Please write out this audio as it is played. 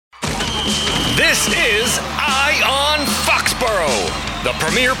This is Eye on Foxborough, the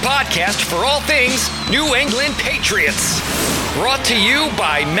premier podcast for all things New England Patriots. Brought to you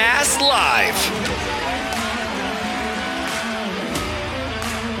by Mass Live.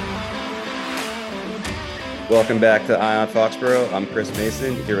 Welcome back to Eye on Foxborough. I'm Chris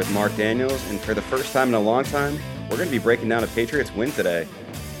Mason here with Mark Daniels, and for the first time in a long time, we're going to be breaking down a Patriots win today.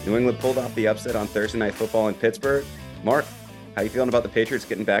 New England pulled off the upset on Thursday Night Football in Pittsburgh. Mark, how you feeling about the Patriots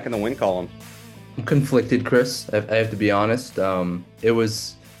getting back in the win column? I'm conflicted, Chris. I have to be honest. It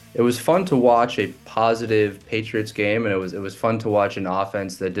was fun to watch a positive Patriots game, and it was fun to watch an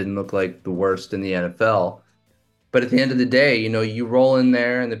offense that didn't look like the worst in the NFL. But at the end of the day, you roll in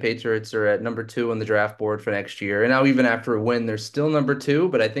there, and the Patriots are at number 2 on the draft board for next year. And now, even after a win, they're still number 2.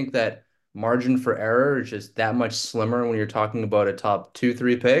 But I think that margin for error is just that much slimmer when you're talking about a top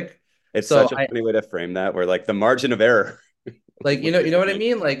 2-3 pick. It's So such a funny way to frame that, where like the margin of error. you know what I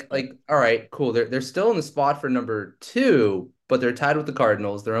mean? Like, all right, cool. They're still in the spot for number 2, but they're tied with the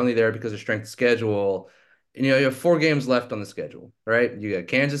Cardinals. They're only there because of strength of schedule. And, you have 4 games left on the schedule, right? You got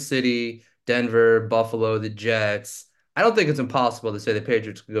Kansas City, Denver, Buffalo, the Jets. I don't think it's impossible to say the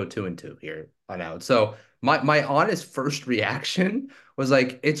Patriots could go 2-2 here on out. So my honest first reaction was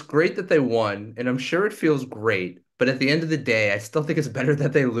like, it's great that they won, and I'm sure it feels great. But at the end of the day, I still think it's better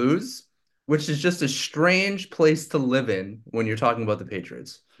that they lose, which is just a strange place to live in when you're talking about the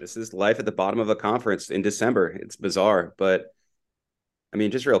Patriots. This is life at the bottom of a conference in December. It's bizarre, but I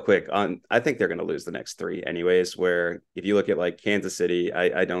mean, just real quick, I think they're going to lose the next 3 anyways, where if you look at like Kansas City,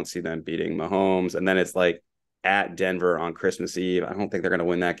 I don't see them beating Mahomes. And then it's like at Denver on Christmas Eve. I don't think they're going to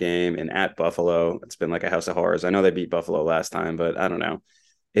win that game. And at Buffalo, it's been like a house of horrors. I know they beat Buffalo last time, but I don't know.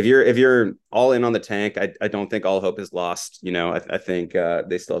 If you're all in on the tank, I don't think all hope is lost. I think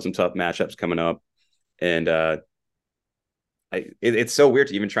they still have some tough matchups coming up. And it's so weird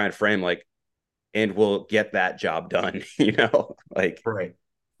to even try and frame like, and we'll get that job done, like. Right.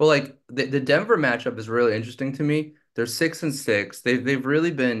 Well, like the Denver matchup is really interesting to me. They're 6-6. They've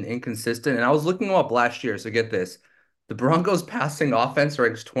really been inconsistent. And I was looking them up last year. So get this. The Broncos passing offense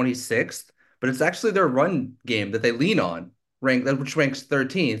ranks 26th, but it's actually their run game that they lean on, which ranks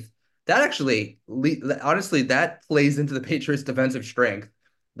 13th. That actually, honestly, that plays into the Patriots' defensive strength.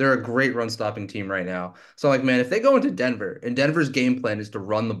 They're a great run stopping team right now. So like, man, if they go into Denver and Denver's game plan is to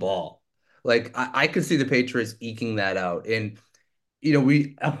run the ball, like I could see the Patriots eking that out. And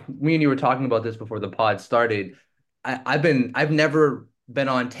me and you were talking about this before the pod started. I've never been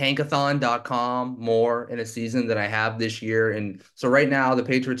on tankathon.com more in a season than I have this year. And so right now the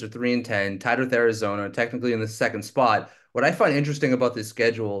Patriots are 3-10, tied with Arizona, technically in the second spot. What I find interesting about this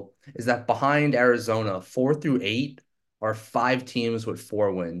schedule is that behind Arizona, 4 through 8 are 5 teams with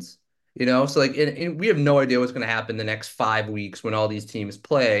 4 wins. So like we have no idea what's going to happen the next 5 weeks when all these teams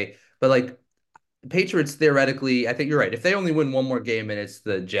play. But like Patriots, theoretically, I think you're right. If they only win one more game and it's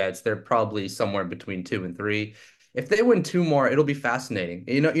the Jets, they're probably somewhere between 2 and 3. If they win 2 more, it'll be fascinating.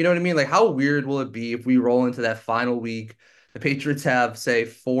 You know what I mean? Like, how weird will it be if we roll into that final week, the Patriots have, say,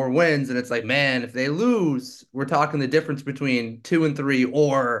 4 wins, and it's like, man, if they lose, we're talking the difference between 2 and 3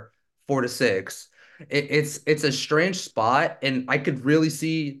 or 4-6. It's a strange spot, and I could really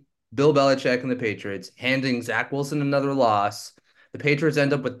see Bill Belichick and the Patriots handing Zach Wilson another loss. The Patriots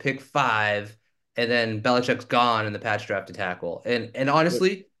end up with pick 5, and then Belichick's gone in the patch draft to tackle. And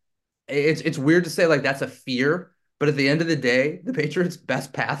honestly, it's weird to say like that's a fear, but at the end of the day, the Patriots'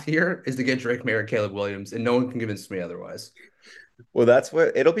 best path here is to get Drake May or Caleb Williams, and no one can convince me otherwise. Well, that's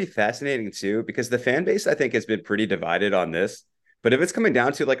what it'll be fascinating too, because the fan base, I think, has been pretty divided on this. But if it's coming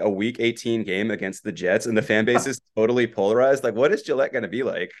down to like a week 18 game against the Jets and the fan base is totally polarized, like what is Gillette going to be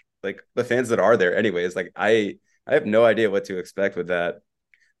like? Like the fans that are there anyways, like I have no idea what to expect with that.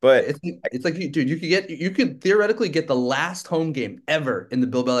 But it's like, dude, you could theoretically get the last home game ever in the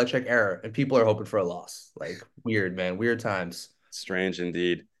Bill Belichick era, and people are hoping for a loss. Like weird, man, weird times. strange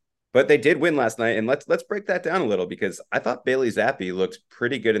indeed. But they did win last night, and let's break that down a little because I thought Bailey Zappi looked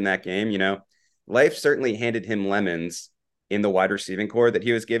pretty good in that game. Life certainly handed him lemons in the wide receiving core that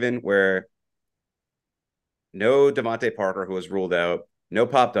he was given, where no Devontae Parker, who was ruled out, no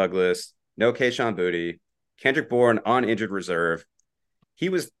Pop Douglas, no Kayshon Boutte, Kendrick Bourne on injured reserve.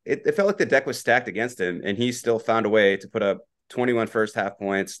 It felt like the deck was stacked against him, and he still found a way to put up 21 first half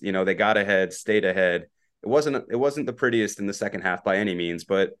points. They got ahead, stayed ahead. It wasn't the prettiest in the second half by any means,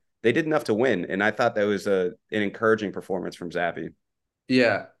 but they did enough to win. And I thought that was an encouraging performance from Zappi.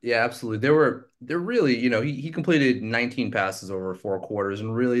 Yeah, absolutely. They're really, he completed 19 passes over 4 quarters,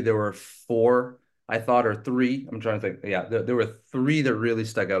 and really there were 4, I thought, or 3. I'm trying to think. Yeah, there were 3 that really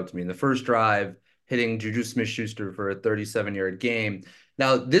stuck out to me. In the first drive, hitting Juju Smith-Schuster for a 37-yard game.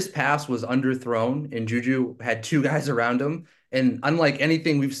 Now, this pass was underthrown, and Juju had two guys around him. And unlike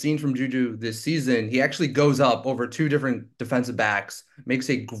anything we've seen from Juju this season, he actually goes up over two different defensive backs, makes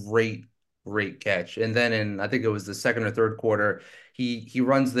a great catch. And then in I think it was the second or third quarter, he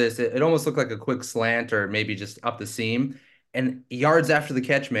runs this. It almost looked like a quick slant or maybe just up the seam. And yards after the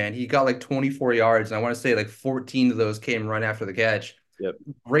catch, man, he got like 24 yards. And I want to say like 14 of those came run after the catch. Yep.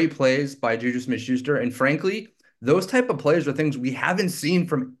 Great plays by Juju Smith-Schuster. And frankly, those type of plays are things we haven't seen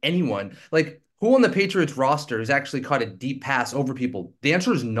from anyone. Like who on the Patriots roster has actually caught a deep pass over people? The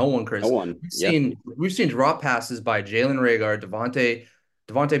answer is no one, No Chris. one. We've Yep. seen we've seen drop passes by Jalen Reagor,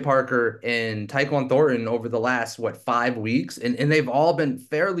 Devontae Parker, and Tyquan Thornton over the last 5 weeks, and they've all been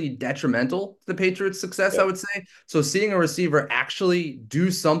fairly detrimental to the Patriots' success, I Yep. would say. So seeing a receiver actually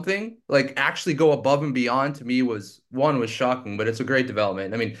do something, like actually go above and beyond, to me was shocking, but it's a great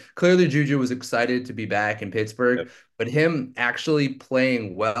development. I mean, clearly Juju was excited to be back in Pittsburgh, Yep. but him actually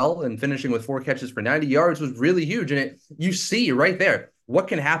playing well and finishing with 4 catches for 90 yards was really huge. And you see right there what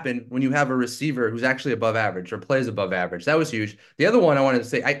can happen when you have a receiver who's actually above average or plays above average. That was huge. The other one I wanted to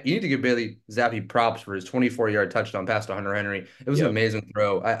say, you need to give Bailey Zappi props for his 24-yard touchdown pass to Hunter Henry. It was an Yep. amazing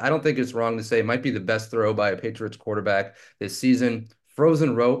throw. I don't think it's wrong to say it might be the best throw by a Patriots quarterback this season.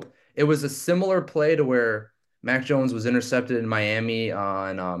 Frozen rope. It was a similar play to where Mac Jones was intercepted in Miami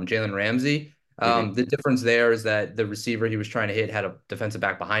on Jalen Ramsey. Mhm. The difference there is that the receiver he was trying to hit had a defensive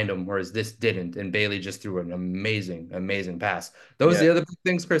back behind him, whereas this didn't. And Bailey just threw an amazing pass. Those are Yeah. the other big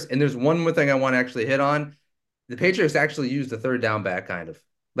things, Chris. And there's one more thing I want to actually hit on. The Patriots actually used a third down back, kind of.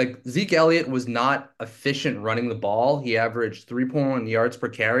 Like Zeke Elliott was not efficient running the ball. He averaged 3.1 yards per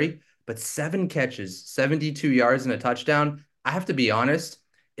carry, but 7 catches, 72 yards, and a touchdown. I have to be honest,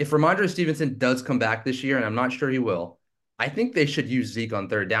 if Ramondre Stevenson does come back this year, and I'm not sure he will, I think they should use Zeke on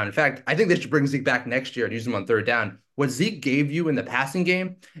third down. In fact, I think they should bring Zeke back next year and use him on third down. What Zeke gave you in the passing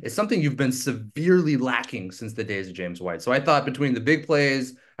game is something you've been severely lacking since the days of James White. So I thought between the big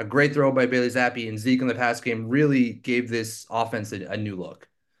plays, a great throw by Bailey Zappi, and Zeke in the pass game really gave this offense a new look.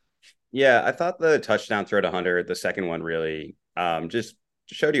 Yeah, I thought the touchdown throw to Hunter, the second one, really just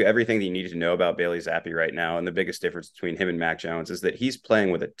showed you everything that you needed to know about Bailey Zappi right now. And the biggest difference between him and Mac Jones is that he's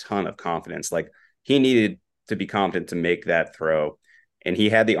playing with a ton of confidence. Like he needed to be confident to make that throw, and he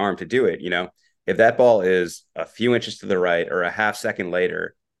had the arm to do it. If that ball is a few inches to the right or a half second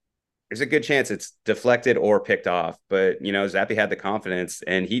later, there's a good chance it's deflected or picked off. But Zappi had the confidence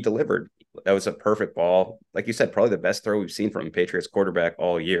and he delivered. That was a perfect ball. Like you said, probably the best throw we've seen from a Patriots quarterback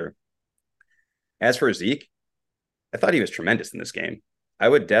all year. As for Zeke, I thought he was tremendous in this game. I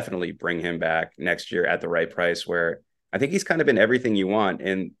would definitely bring him back next year at the right price, where I think he's kind of been everything you want.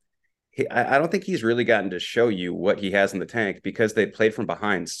 And I don't think he's really gotten to show you what he has in the tank because they played from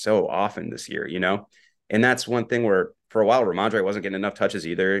behind so often this year. And that's one thing where for a while, Ramondre wasn't getting enough touches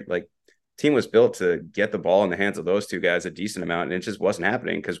either. Like, team was built to get the ball in the hands of those two guys a decent amount, and it just wasn't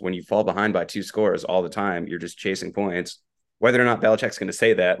happening because when you fall behind by 2 scores all the time, you're just chasing points. Whether or not Belichick's going to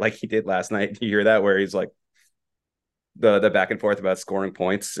say that, like he did last night, you hear that where he's like the back and forth about scoring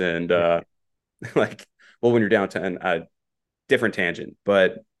points and like, well, when you're down 10, different tangent,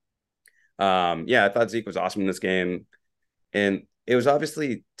 but yeah, I thought Zeke was awesome in this game, and it was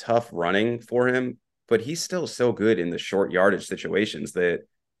obviously tough running for him, but he's still so good in the short yardage situations that,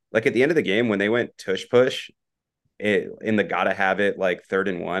 like at the end of the game when they went tush push in the gotta have it like 3rd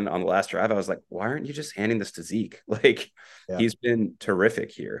and 1 on the last drive, I was like, why aren't you just handing this to Zeke? Like Yeah. he's been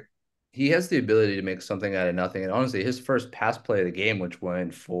terrific here. He has the ability to make something out of nothing. And honestly, his first pass play of the game, which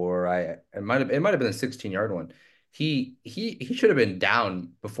went for it might have been a 16-yard one. He should have been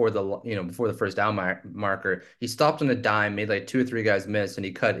down before the first down marker. He stopped on a dime, made like 2 or 3 guys miss, and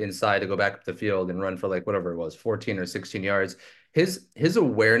he cut inside to go back up the field and run for like whatever it was, 14 or 16 yards. His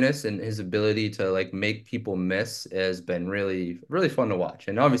awareness and his ability to like make people miss has been really really fun to watch.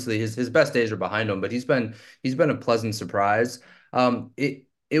 And obviously his best days are behind him, but he's been a pleasant surprise.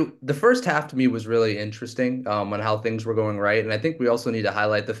 The first half to me was really interesting on how things were going right. And I think we also need to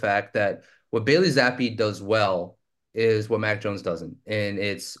highlight the fact that what Bailey Zappi does well is what Mac Jones doesn't. And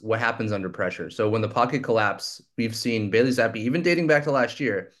it's what happens under pressure. So when the pocket collapse, we've seen Bailey Zappi, even dating back to last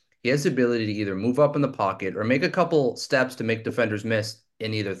year, he has the ability to either move up in the pocket or make a couple steps to make defenders miss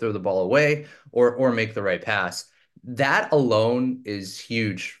and either throw the ball away or make the right pass. That alone is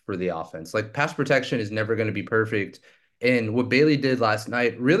huge for the offense. Like pass protection is never going to be perfect. And what Bailey did last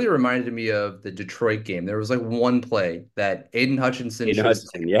night really reminded me of the Detroit game. There was like one play that Aiden Hutchinson Aiden should have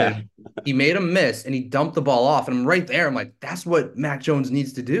Hutchinson, yeah. taken. He made a miss and he dumped the ball off. And I'm right there. I'm like, that's what Mac Jones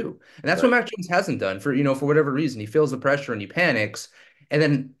needs to do. And that's what Right. Mac Jones hasn't done for whatever reason. He feels the pressure and he panics. And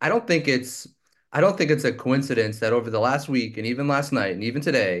then I don't think it's I don't think it's a coincidence that over the last week and even last night and even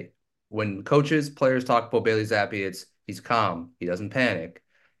today, when coaches, players talk about Bailey Zappi, he's calm, he doesn't panic.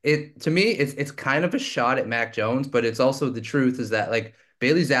 It to me, it's kind of a shot at Mac Jones, but it's also the truth is that like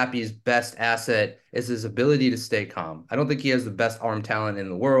Bailey Zappi's best asset is his ability to stay calm. I don't think he has the best arm talent in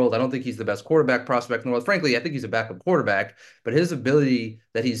the world. I don't think he's the best quarterback prospect in the world. Frankly, I think he's a backup quarterback, but his ability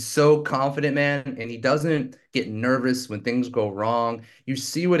that he's so confident, man, and he doesn't get nervous when things go wrong. You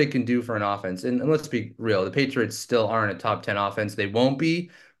see what it can do for an offense. And let's be real, the Patriots still aren't a top 10 offense. They won't be, No,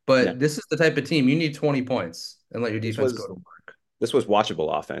 but this is the type of team you need 20 points and let your this defense go was to work. this was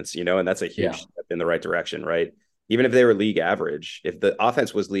watchable offense, and that's a Yeah. huge step in the right direction, right? Even if they were league average, if the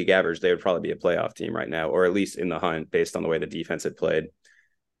offense was league average, they would probably be a playoff team right now, or at least in the hunt based on the way the defense had played.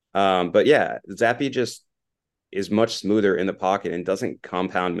 But yeah, Zappy just is much smoother in the pocket and doesn't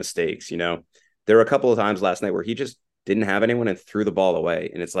compound mistakes. There were a couple of times last night where he just didn't have anyone and threw the ball away.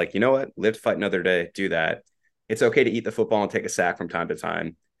 And it's like, you know what? Live to fight another day. Do that. It's okay to eat the football and take a sack from time to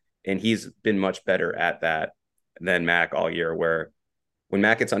time. And he's been much better at that than Mac all year, where when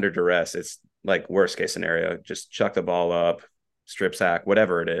Mac gets under duress, it's like worst case scenario, just chuck the ball up, strip sack,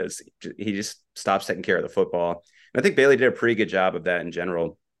 whatever it is. He just stops taking care of the football. And I think Bailey did a pretty good job of that in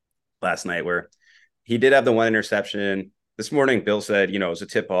general last night, where he did have the one interception. This morning, Bill said, it was a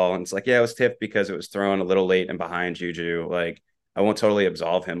tip ball. And it's like, yeah, it was tipped because it was thrown a little late and behind Juju. Like, I won't totally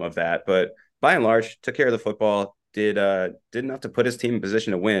absolve him of that. But by and large, took care of the football, did enough to put his team in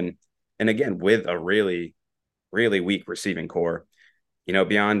position to win. And again, with a really, really weak receiving core.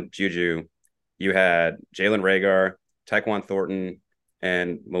 Beyond Juju, you had Jalen Reagor, Tyquan Thornton,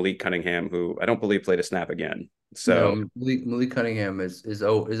 and Malik Cunningham, who I don't believe played a snap again. So, No, Malik Cunningham is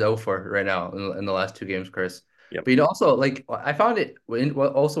 0 for right now in the last two games, Chris. yep. But also like I found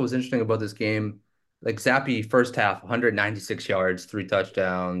what also was interesting about this game, like Zappi first half 196 yards, 3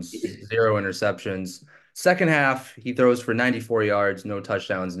 touchdowns, 0 interceptions. Second half he throws for 94 yards, no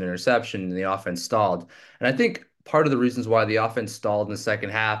touchdowns and interception, and the offense stalled. And I think part of the reasons why the offense stalled in the second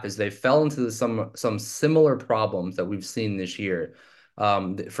half is they fell into some similar problems that we've seen this year.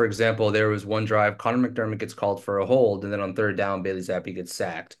 For example, there was one drive, Connor McDermott gets called for a hold, and then on third down, Bailey Zappi gets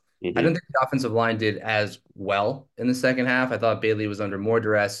sacked. I Mm-hmm. didn't think the offensive line did as well in the second half. I thought Bailey was under more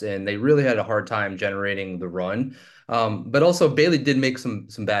duress, and they really had a hard time generating the run. But also Bailey did make some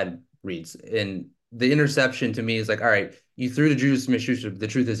bad reads, and the interception to me is like, all right, you threw to Juju Smith-Schuster. The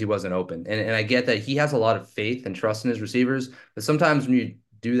truth is he wasn't open, and I get that he has a lot of faith and trust in his receivers, but sometimes when you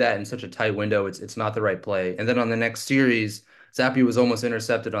do that in such a tight window, it's not the right play. And then on the next series Zappi was almost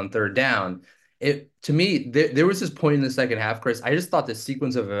intercepted on third down. It to me, there was this point in the second half, Chris. I just thought the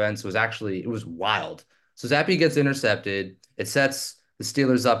sequence of events was it was wild. So Zappi gets intercepted. It sets the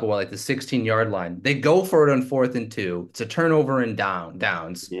Steelers up at like the 16-yard line. They go for it on 4th and 2. It's a turnover and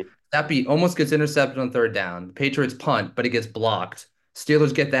downs. Mm-hmm. Zappi almost gets intercepted on third down. The Patriots punt, but it gets blocked.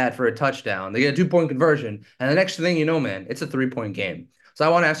 Steelers get that for a touchdown. They get a 2-point conversion. And the next thing you know, man, it's a 3-point game. So I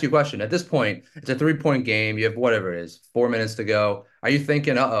want to ask you a question. At this point, it's a 3-point game. You have whatever it is, 4 minutes to go. Are you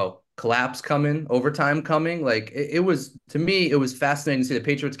thinking, collapse coming, overtime coming? Like it was to me, it was fascinating to see the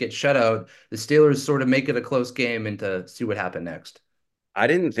Patriots get shut out, the Steelers sort of make it a close game, and to see what happened next. I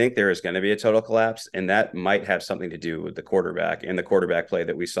didn't think there was going to be a total collapse, and that might have something to do with the quarterback and the quarterback play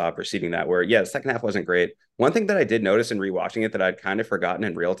that we saw preceding that, where, yeah, the second half wasn't great. One thing that I did notice in rewatching it that I'd kind of forgotten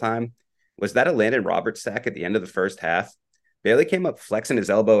in real time was that a Landon Roberts sack at the end of the first half. Bailey came up flexing his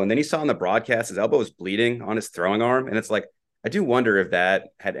elbow, and then he saw on the broadcast his elbow was bleeding on his throwing arm. And it's like, I do wonder if that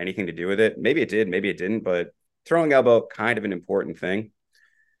had anything to do with it. Maybe it did, maybe it didn't, but throwing elbow, kind of an important thing.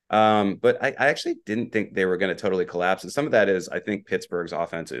 But I actually didn't think they were going to totally collapse. And some of that is, I think Pittsburgh's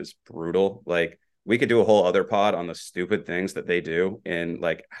offense is brutal. Like, we could do a whole other pod on the stupid things that they do and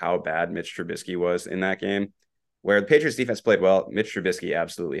like how bad Mitch Trubisky was in that game, where the Patriots defense played well. Mitch Trubisky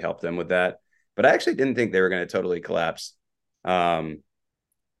absolutely helped them with that. But I actually didn't think they were going to totally collapse. Um,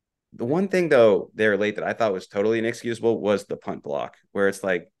 the one thing though, they're late that I thought was totally inexcusable was the punt block, where it's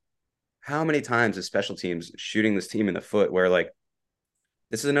like, how many times is special teams shooting this team in the foot where like,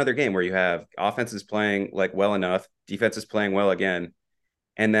 this is another game where you have offenses playing like well enough, defense is playing well again,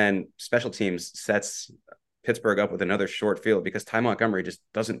 and then special teams sets Pittsburgh up with another short field because Ty Montgomery just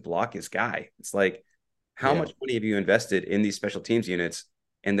doesn't block his guy. It's like, how Yeah. much money have you invested in these special teams units,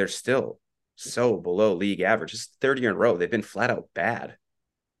 and they're still so below league average? It's 30 year in a row. They've been flat out bad.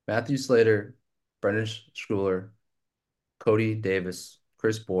 Matthew Slater, Brendan Schooler, Cody Davis,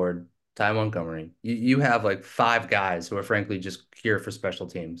 Chris Board, Ty Montgomery. You have like five guys who are frankly just here for special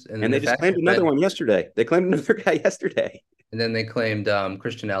teams. And then And they the just fact claimed that another one yesterday. They claimed another guy yesterday. and then they claimed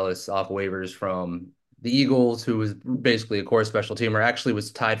Christian Ellis off waivers from the Eagles, who was basically a core special teamer, actually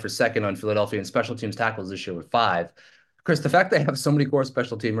was tied for second on Philadelphia in special teams tackles this year with 5. Chris, the fact they have so many core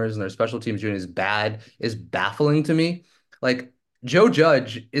special teamers and their special teams unit is bad is baffling to me. Like Joe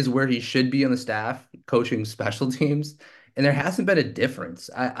Judge is where he should be on the staff coaching special teams, and there hasn't been a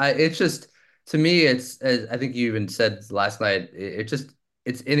difference. It's just to me, it's as I think you even said last night. It just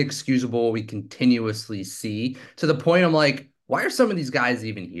it's inexcusable. We continuously see to the point I'm like, why are some of these guys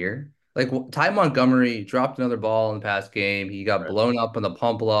even here? Like Ty Montgomery dropped another ball in the past game. He got Right. blown up on the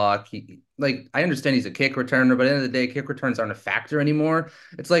pump block. I understand he's a kick returner, but at the end of the day, kick returns aren't a factor anymore.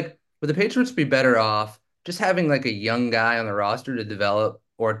 It's like, would the Patriots be better off just having like a young guy on the roster to develop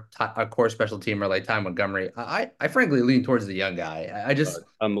or a core special teamer like Ty Montgomery? I frankly lean towards the young guy. I just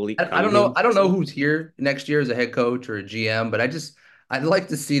A Malik I don't know. Cunningham I don't know person. who's here next year as a head coach or a GM, but I'd like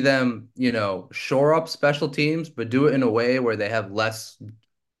to see them, shore up special teams, but do it in a way where they have less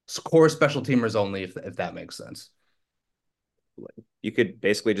core special teamers only, if that makes sense. You could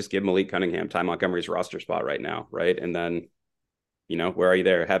basically just give Malik Cunningham Ty Montgomery's roster spot right now, right? And then, where are you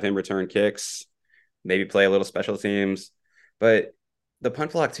there? Have him return kicks, maybe play a little special teams. But the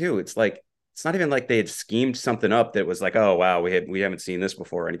punt block too, it's like it's not even like they had schemed something up that was like, oh wow, we haven't seen this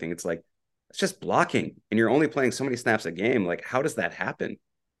before or anything. It's like it's just blocking, and you're only playing so many snaps a game. Like, how does that happen?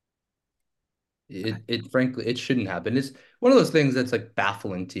 It frankly it shouldn't happen. It's one of those things that's like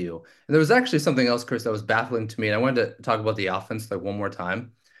baffling to you. And there was actually something else, Chris, that was baffling to me. And I wanted to talk about the offense like one more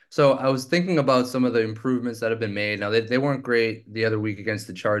time. So I was thinking about some of the improvements that have been made. Now they weren't great the other week against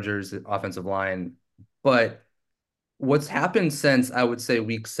the Chargers, the offensive line, but what's happened since I would say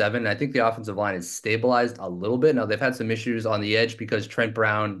week 7, I think the offensive line has stabilized a little bit. Now they've had some issues on the edge because Trent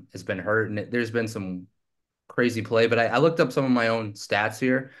Brown has been hurt and there's been some crazy play, but I looked up some of my own stats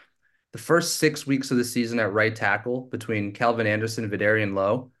here. The first 6 weeks of the season at right tackle between Calvin Anderson and Vidarian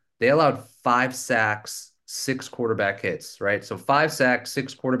Lowe, they allowed 5 sacks, 6 quarterback hits, right? So 5 sacks,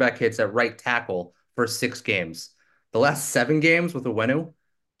 6 quarterback hits at right tackle for 6 games. The last 7 games with Owenu,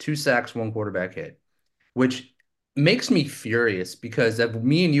 2 sacks, 1 quarterback hit, which makes me furious because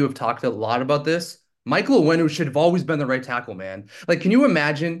me and you have talked a lot about this. Michael Owenu should have always been the right tackle, man. Like, can you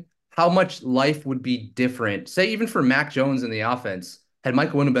imagine how much life would be different, say even for Mac Jones in the offense, had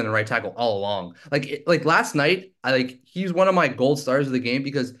Michael Owenu been the right tackle all along? Like last night, he's one of my gold stars of the game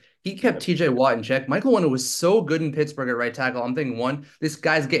because he kept Yep. TJ Watt in check. Michael Owenu was so good in Pittsburgh at right tackle. I'm thinking, one, this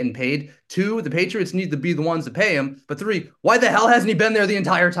guy's getting paid. Two, the Patriots need to be the ones to pay him. But three, why the hell hasn't he been there the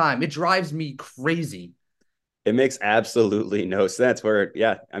entire time? It drives me crazy. It makes absolutely no sense. Where,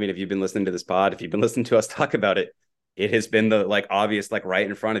 yeah, I mean, if you've been listening to this pod, if you've been listening to us talk about it, it has been the like obvious, like right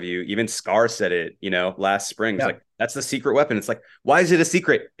in front of you. Even Scar said it, last spring. It's Yeah. like that's the secret weapon. It's like, why is it a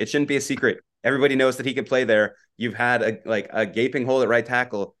secret? It shouldn't be a secret. Everybody knows that he can play there. You've had a gaping hole at right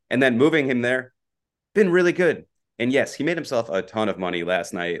tackle, and then moving him there, been really good. And yes, he made himself a ton of money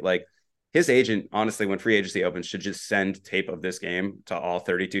last night. Like his agent, honestly, when free agency opens, should just send tape of this game to all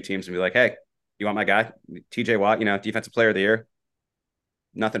 32 teams and be like, hey, you want my guy, TJ Watt, defensive player of the year?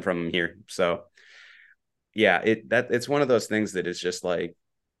 Nothing from him here. So yeah, it's one of those things that is just like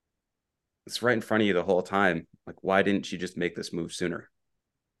it's right in front of you the whole time. Like, why didn't you just make this move sooner?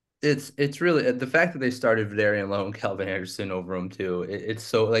 It's really the fact that they started Vidarian Lowe and Calvin Anderson over him too. It's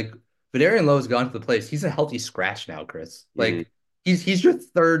so like Vidarian Lowe's gone to the place. He's a healthy scratch now, Chris. Mm-hmm. Like he's your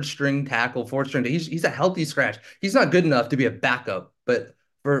third string tackle, fourth string. He's a healthy scratch. He's not good enough to be a backup, but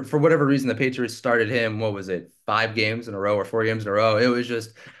for whatever reason, the Patriots started him. What was it? 5 games in a row or 4 games in a row. It was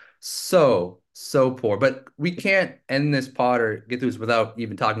just so poor. But we can't end this pod or get through this without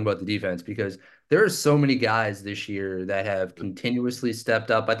even talking about the defense because there are so many guys this year that have continuously stepped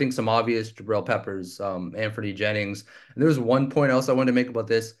up. I think some obvious Jabril Peppers, Anthony Jennings. And there was one point else I wanted to make about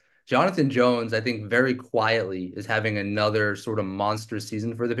this. Jonathan Jones, I think very quietly is having another sort of monster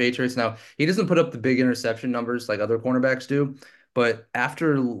season for the Patriots. Now, he doesn't put up the big interception numbers like other cornerbacks do, but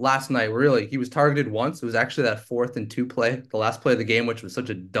after last night, really, he was targeted once. It was actually that 4th and 2 play, the last play of the game, which was such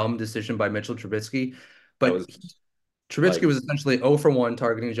a dumb decision by Mitchell Trubisky. That But was Trubisky like, was essentially 0 for 1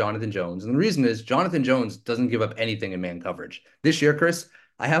 targeting Jonathan Jones. And the reason is Jonathan Jones doesn't give up anything in man coverage. This year, Chris,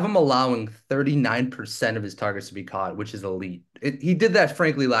 I have him allowing 39% of his targets to be caught, which is elite. He did that,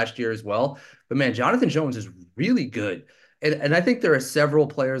 frankly, last year as well. But man, Jonathan Jones is really good. And I think there are several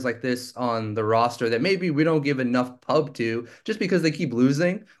players like this on the roster that maybe we don't give enough pub to just because they keep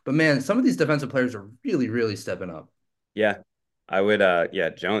losing. But man, some of these defensive players are really, really stepping up. yeah, I would, yeah,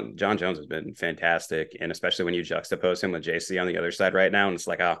 John Jones has been fantastic. And especially when you juxtapose him with JC on the other side right now. And it's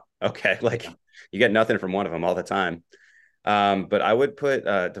like, oh, okay. Like you get nothing from one of them all the time. But I would put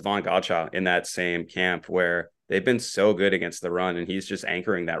Devon Godshaw in that same camp where they've been so good against the run and he's just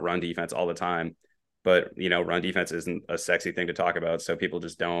anchoring that run defense all the time. but run defense isn't a sexy thing to talk about. So people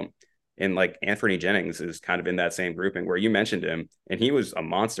just don't. And like Anthony Jennings is kind of in that same grouping where you mentioned him, and he was a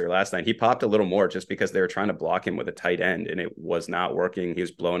monster last night. He popped a little more just because they were trying to block him with a tight end, and it was not working. He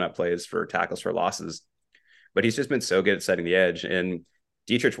was blowing up plays for tackles for losses, but he's just been so good at setting the edge. And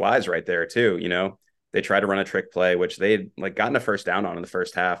Dietrich Wise right there too. They tried to run a trick play, which they'd like gotten a first down on in the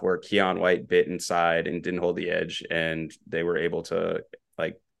first half, where Keon White bit inside and didn't hold the edge, and they were able to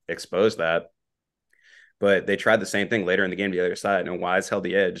like expose that. But they tried the same thing later in the game to the other side, and Wise held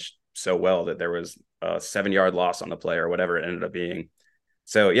the edge so well that there was a 7-yard loss on the play or whatever it ended up being.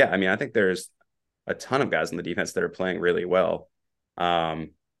 So yeah, I mean, I think there's a ton of guys in the defense that are playing really well. But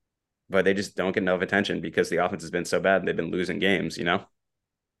they just don't get enough attention because the offense has been so bad and they've been losing games,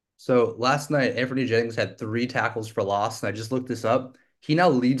 So last night, Anthony Jennings had 3 tackles for loss, and I just looked this up. He now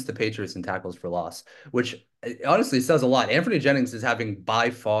leads the Patriots in tackles for loss, which honestly says a lot. Anthony Jennings is having by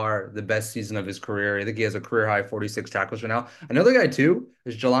far the best season of his career. I think he has a career high 46 tackles right now. Another guy too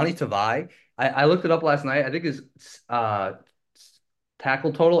is Jelani Tavai. I looked it up last night. I think his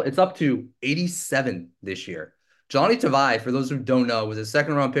tackle total, it's up to 87 this year. Jelani Tavai, for those who don't know, was a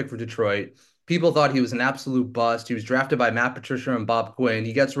second-round pick for Detroit. People thought he was an absolute bust. He was drafted by Matt Patricia and Bob Quinn.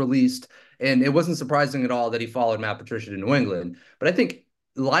 He gets released, and it wasn't surprising at all that he followed Matt Patricia to New England. But I think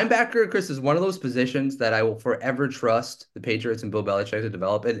linebacker, Chris, is one of those positions that I will forever trust the Patriots and Bill Belichick to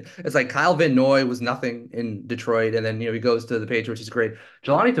develop. It's like Kyle Van Noy was nothing in Detroit, and then he goes to the Patriots. He's great.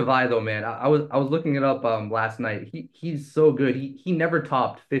 Jelani Tavai, though, man, I was looking it up last night. He's so good. He never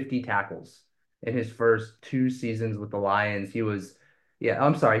topped 50 tackles in his first 2 seasons with the Lions.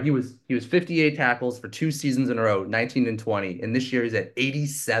 I'm sorry. He was 58 tackles for 2 seasons in a row, 19 and 20. And this year he's at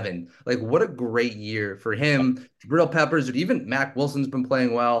 87. Like, what a great year for him. Jabril Peppers, even Mac Wilson's been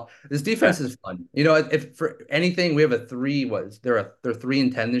playing well. This defense is fun. If for anything, we have a 3, they're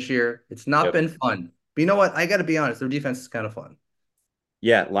 3-10 this year. It's not been fun. But you know what? I got to be honest, their defense is kind of fun.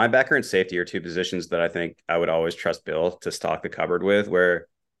 Yeah, linebacker and safety are 2 positions that I think I would always trust Bill to stock the cupboard with, where,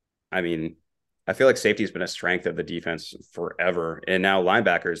 I mean, I feel like safety has been a strength of the defense forever. And now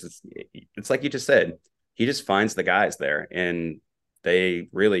linebackers, it's like you just said, he just finds the guys there and they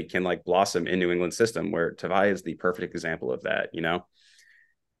really can like blossom in New England system, where Tavai is the perfect example of that.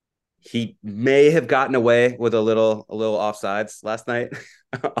 He may have gotten away with a little offsides last night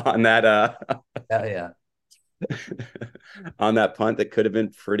on that. Yeah. On that punt that could have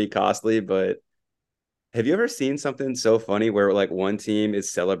been pretty costly, but have you ever seen something so funny where like one team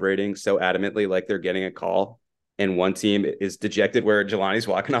is celebrating so adamantly like they're getting a call, and one team is dejected where Jelani's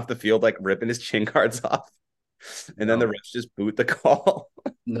walking off the field like ripping his chin guards off, and then the refs just boot the call?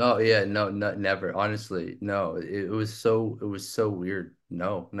 No, never. Honestly, no. It was so weird.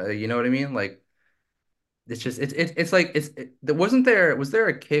 No, you know what I mean? Like, it's just it's like was there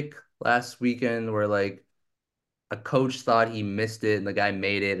a kick last weekend where like a coach thought he missed it and the guy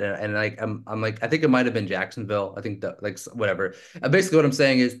made it, and like I'm like, I think it might have been Jacksonville. I think that, like, whatever. Basically what I'm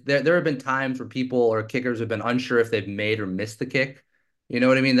saying is there have been times where people or kickers have been unsure if they've made or missed the kick. You know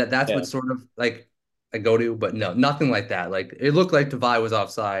what I mean? That's what sort of like I go to, but no, nothing like that. Like, it looked like Tavai was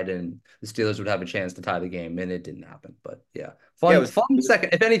offside and the Steelers would have a chance to tie the game, and it didn't happen. But yeah, fun second,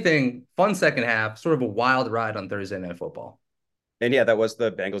 if anything, fun second half, sort of a wild ride on Thursday Night Football. And yeah, that was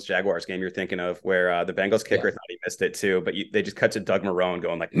the Bengals-Jaguars game you're thinking of, where the Bengals kicker thought he missed it too, but they just cut to Doug Marrone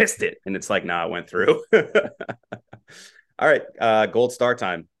going like, missed it. And it's like, nah, it went through. All right, gold star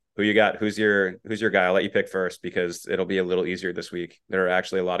time. Who you got? Who's your guy? I'll let you pick first because it'll be a little easier this week. There are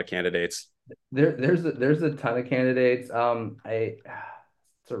actually a lot of candidates. There's a ton of candidates. It's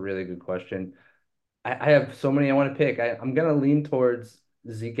a really good question. I have so many I want to pick. I'm gonna lean towards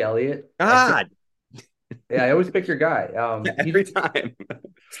Zeke Elliott. God. Yeah, I always pick your guy. Every time.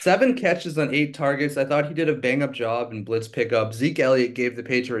 7 catches on 8 targets. I thought he did a bang-up job in blitz pickup. Zeke Elliott gave the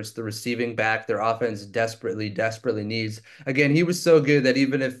Patriots the receiving back their offense desperately needs. Again, he was so good that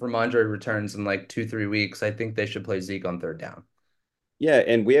even if Ramondre returns in like 2-3 weeks, I think they should play Zeke on 3rd down. Yeah,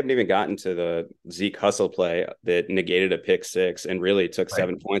 and we haven't even gotten to the Zeke hustle play that negated a pick 6 and really took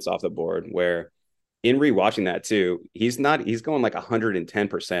 7 points off the board, where in rewatching that too, he's going like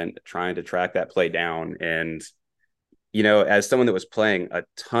 110% trying to track that play down. And, as someone that was playing a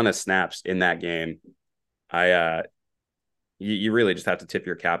ton of snaps in that game, you really just have to tip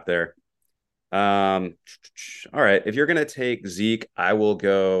your cap there. All right. If you're going to take Zeke, I will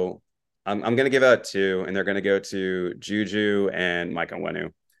go, I'm going to give out 2, and they're going to go to Juju and Mike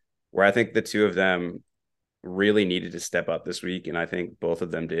Onwenu, where I think the 2 of them really needed to step up this week, and I think both of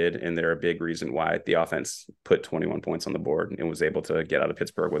them did, and they're a big reason why the offense put 21 points on the board and was able to get out of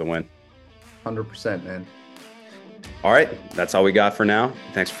Pittsburgh with a win. 100%, man. All right, that's all we got for now.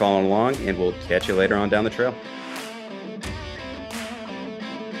 Thanks for following along, and we'll catch you later on down the trail.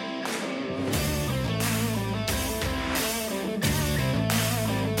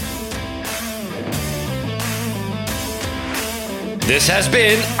 This has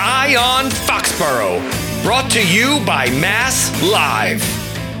been Eye on Foxborough, brought to you by Mass Live.